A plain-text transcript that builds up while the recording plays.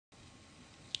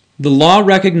The law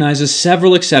recognizes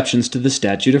several exceptions to the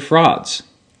statute of frauds.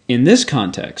 In this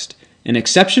context, an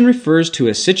exception refers to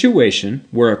a situation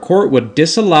where a court would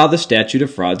disallow the statute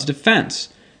of frauds defense.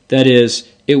 That is,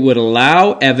 it would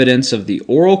allow evidence of the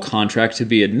oral contract to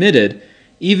be admitted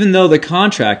even though the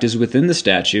contract is within the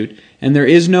statute and there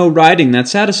is no writing that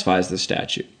satisfies the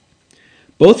statute.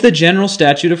 Both the General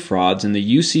Statute of Frauds and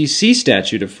the UCC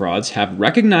Statute of Frauds have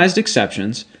recognized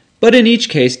exceptions, but in each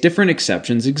case different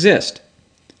exceptions exist.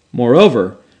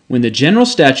 Moreover, when the General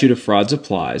Statute of Frauds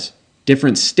applies,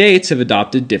 different states have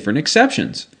adopted different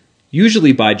exceptions,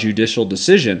 usually by judicial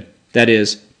decision, that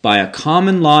is, by a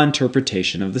common law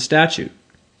interpretation of the statute.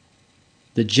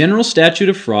 The General Statute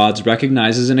of Frauds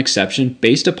recognizes an exception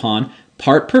based upon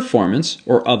part performance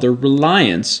or other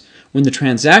reliance when the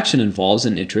transaction involves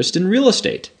an interest in real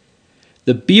estate.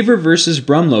 The Beaver v.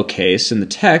 Brumlow case in the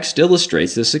text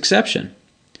illustrates this exception.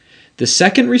 The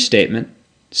Second Restatement,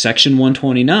 Section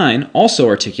 129, also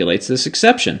articulates this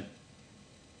exception.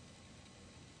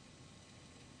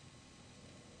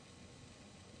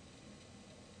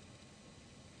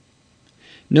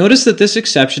 Notice that this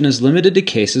exception is limited to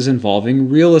cases involving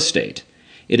real estate.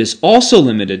 It is also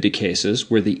limited to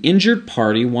cases where the injured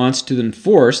party wants to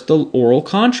enforce the oral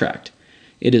contract.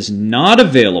 It is not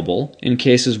available in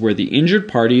cases where the injured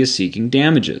party is seeking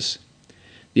damages.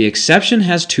 The exception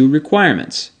has two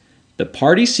requirements. The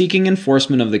party seeking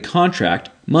enforcement of the contract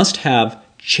must have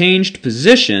changed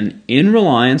position in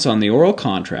reliance on the oral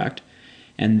contract,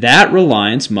 and that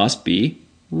reliance must be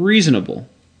reasonable.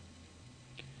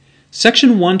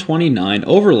 Section 129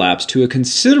 overlaps to a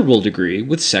considerable degree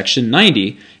with Section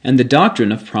 90 and the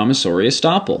doctrine of promissory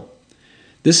estoppel.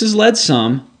 This has led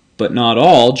some, but not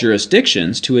all,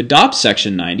 jurisdictions to adopt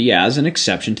Section 90 as an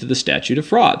exception to the statute of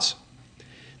frauds.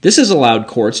 This has allowed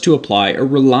courts to apply a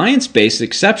reliance-based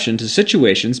exception to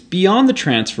situations beyond the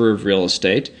transfer of real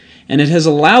estate, and it has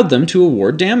allowed them to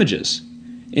award damages.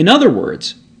 In other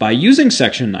words, by using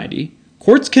Section 90,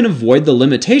 courts can avoid the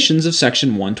limitations of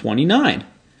Section 129.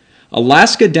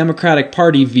 Alaska Democratic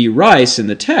Party v. Rice in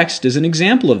the text is an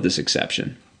example of this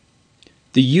exception.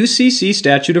 The UCC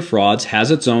Statute of Frauds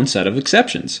has its own set of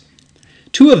exceptions.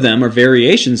 Two of them are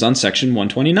variations on Section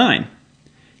 129.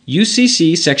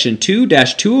 UCC Section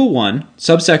 2-201,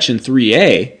 subsection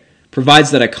 3A,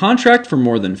 provides that a contract for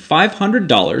more than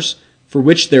 $500, for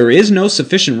which there is no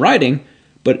sufficient writing,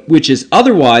 but which is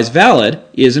otherwise valid,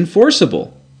 is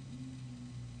enforceable.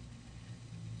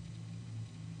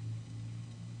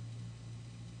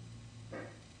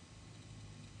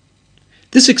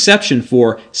 This exception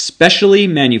for specially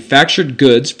manufactured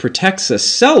goods protects a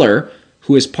seller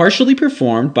who is partially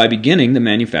performed by beginning the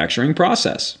manufacturing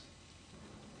process.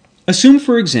 Assume,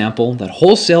 for example, that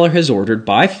wholesaler has ordered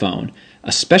by phone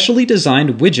a specially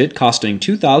designed widget costing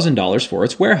 $2,000 for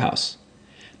its warehouse.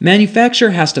 Manufacturer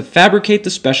has to fabricate the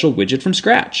special widget from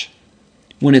scratch.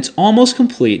 When it's almost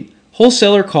complete,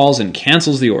 wholesaler calls and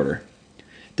cancels the order.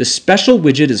 The special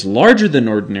widget is larger than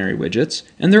ordinary widgets,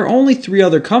 and there are only 3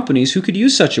 other companies who could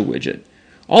use such a widget,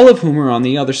 all of whom are on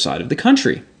the other side of the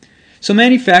country. So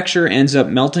manufacturer ends up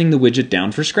melting the widget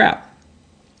down for scrap.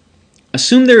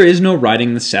 Assume there is no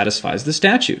writing that satisfies the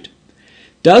statute.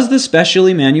 Does the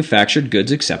specially manufactured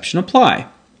goods exception apply?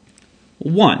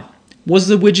 1. Was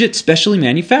the widget specially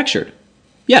manufactured?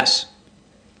 Yes.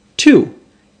 2.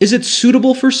 Is it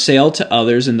suitable for sale to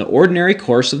others in the ordinary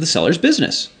course of the seller's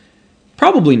business?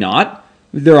 Probably not.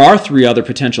 There are 3 other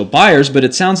potential buyers, but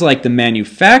it sounds like the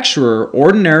manufacturer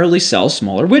ordinarily sells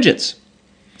smaller widgets.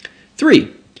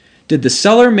 3. Did the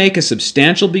seller make a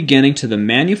substantial beginning to the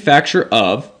manufacture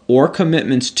of or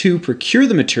commitments to procure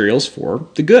the materials for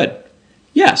the good?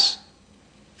 Yes.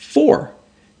 4.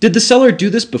 Did the seller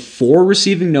do this before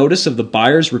receiving notice of the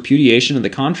buyer's repudiation of the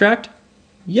contract?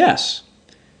 Yes.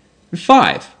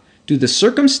 5. Do the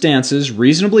circumstances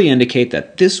reasonably indicate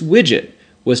that this widget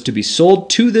was to be sold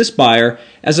to this buyer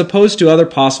as opposed to other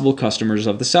possible customers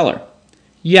of the seller?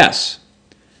 Yes.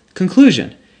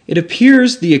 Conclusion. It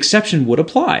appears the exception would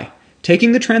apply,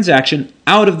 taking the transaction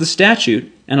out of the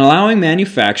statute and allowing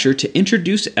manufacturer to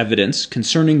introduce evidence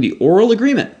concerning the oral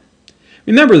agreement.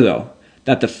 Remember, though,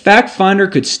 that the fact finder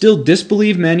could still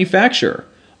disbelieve manufacturer.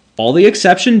 All the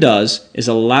exception does is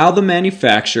allow the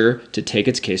manufacturer to take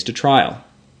its case to trial.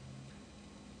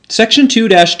 Section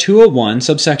 2-201,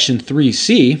 subsection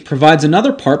 3C, provides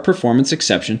another part performance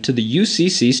exception to the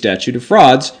UCC Statute of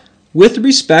Frauds with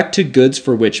respect to goods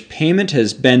for which payment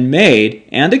has been made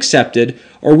and accepted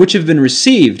or which have been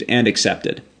received and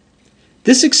accepted.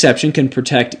 This exception can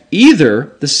protect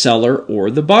either the seller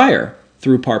or the buyer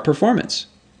through part performance.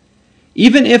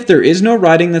 Even if there is no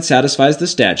writing that satisfies the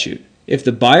statute, if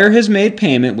the buyer has made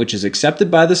payment which is accepted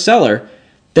by the seller,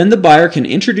 then the buyer can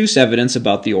introduce evidence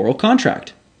about the oral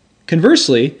contract.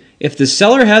 Conversely, if the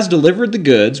seller has delivered the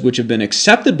goods which have been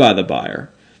accepted by the buyer,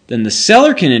 then the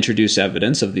seller can introduce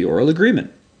evidence of the oral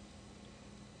agreement.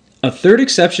 A third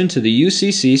exception to the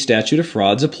UCC statute of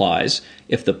frauds applies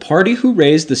if the party who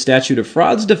raised the statute of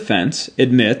frauds defense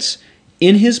admits,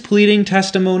 in his pleading,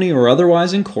 testimony, or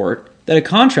otherwise in court, that a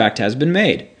contract has been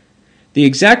made. The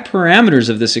exact parameters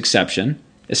of this exception,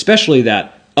 especially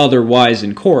that otherwise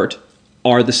in court,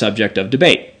 are the subject of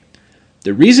debate.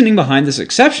 The reasoning behind this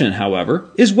exception, however,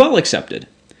 is well accepted.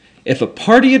 If a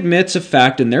party admits a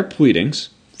fact in their pleadings,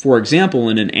 for example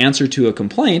in an answer to a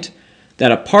complaint,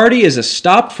 that a party is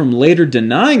stopped from later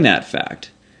denying that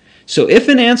fact. So if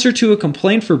in answer to a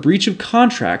complaint for breach of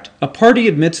contract, a party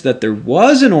admits that there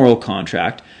was an oral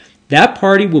contract, that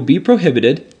party will be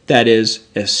prohibited, that is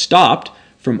stopped,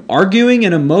 from arguing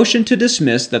in a motion to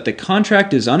dismiss that the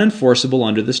contract is unenforceable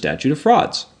under the statute of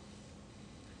frauds.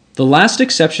 The last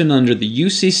exception under the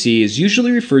UCC is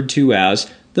usually referred to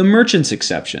as the merchant's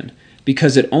exception,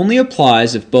 because it only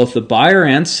applies if both the buyer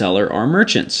and seller are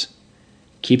merchants.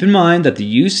 Keep in mind that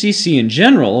the UCC in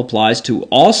general applies to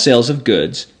all sales of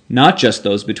goods, not just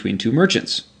those between two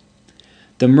merchants.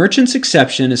 The merchant's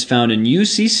exception is found in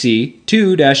UCC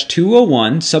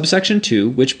 2-201 subsection 2,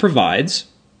 which provides,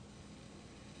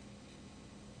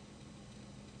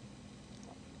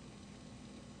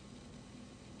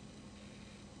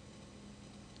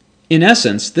 in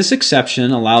essence, this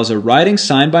exception allows a writing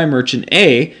signed by merchant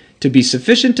A to be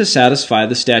sufficient to satisfy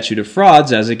the statute of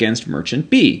frauds as against merchant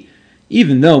B,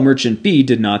 even though merchant B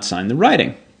did not sign the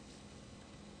writing.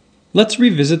 Let's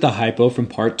revisit the hypo from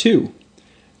part 2.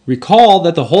 Recall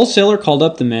that the wholesaler called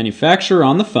up the manufacturer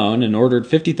on the phone and ordered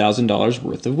 $50,000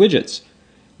 worth of widgets.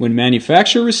 When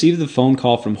manufacturer received the phone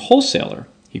call from wholesaler,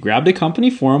 he grabbed a company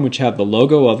form which had the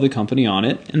logo of the company on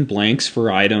it and blanks for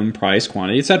item, price,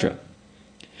 quantity, etc.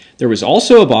 There was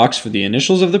also a box for the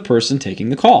initials of the person taking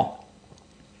the call.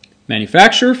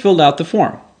 Manufacturer filled out the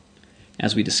form.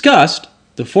 As we discussed,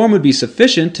 the form would be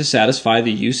sufficient to satisfy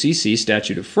the UCC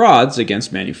statute of frauds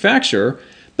against manufacturer,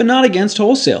 but not against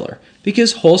wholesaler,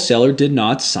 because wholesaler did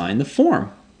not sign the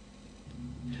form.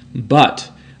 But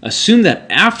assume that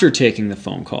after taking the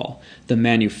phone call, the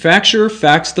manufacturer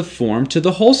faxed the form to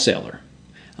the wholesaler.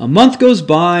 A month goes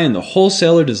by and the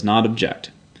wholesaler does not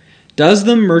object. Does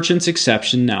the merchant's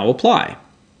exception now apply?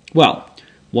 Well,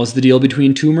 was the deal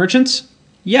between two merchants?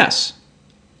 Yes.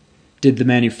 Did the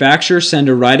manufacturer send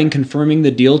a writing confirming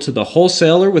the deal to the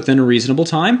wholesaler within a reasonable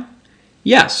time?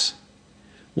 Yes.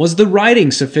 Was the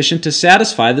writing sufficient to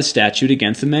satisfy the statute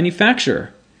against the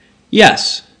manufacturer?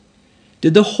 Yes.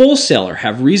 Did the wholesaler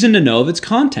have reason to know of its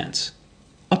contents?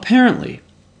 Apparently.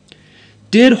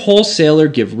 Did wholesaler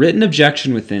give written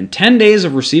objection within 10 days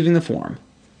of receiving the form?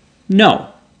 No.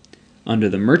 Under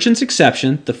the merchant's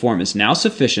exception, the form is now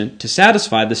sufficient to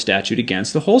satisfy the statute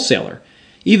against the wholesaler,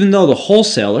 even though the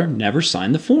wholesaler never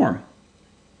signed the form.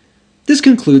 This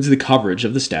concludes the coverage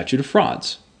of the statute of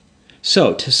frauds.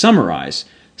 So, to summarize,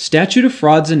 statute of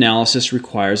frauds analysis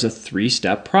requires a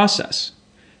three-step process.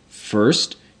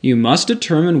 First, you must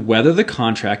determine whether the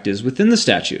contract is within the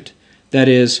statute, that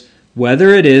is, whether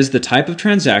it is the type of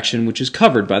transaction which is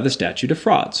covered by the statute of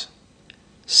frauds.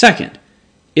 Second,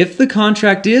 if the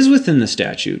contract is within the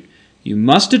statute, you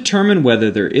must determine whether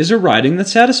there is a writing that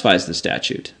satisfies the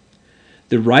statute.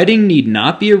 The writing need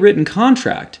not be a written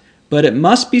contract, but it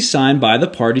must be signed by the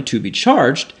party to be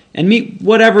charged and meet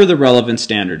whatever the relevant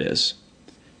standard is.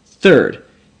 Third,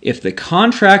 if the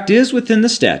contract is within the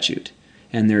statute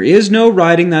and there is no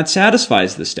writing that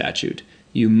satisfies the statute,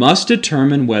 you must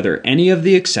determine whether any of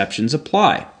the exceptions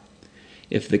apply.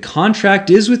 If the contract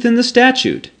is within the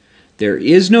statute, there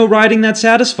is no writing that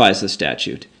satisfies the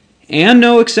statute, and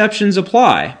no exceptions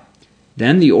apply,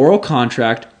 then the oral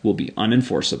contract will be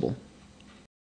unenforceable.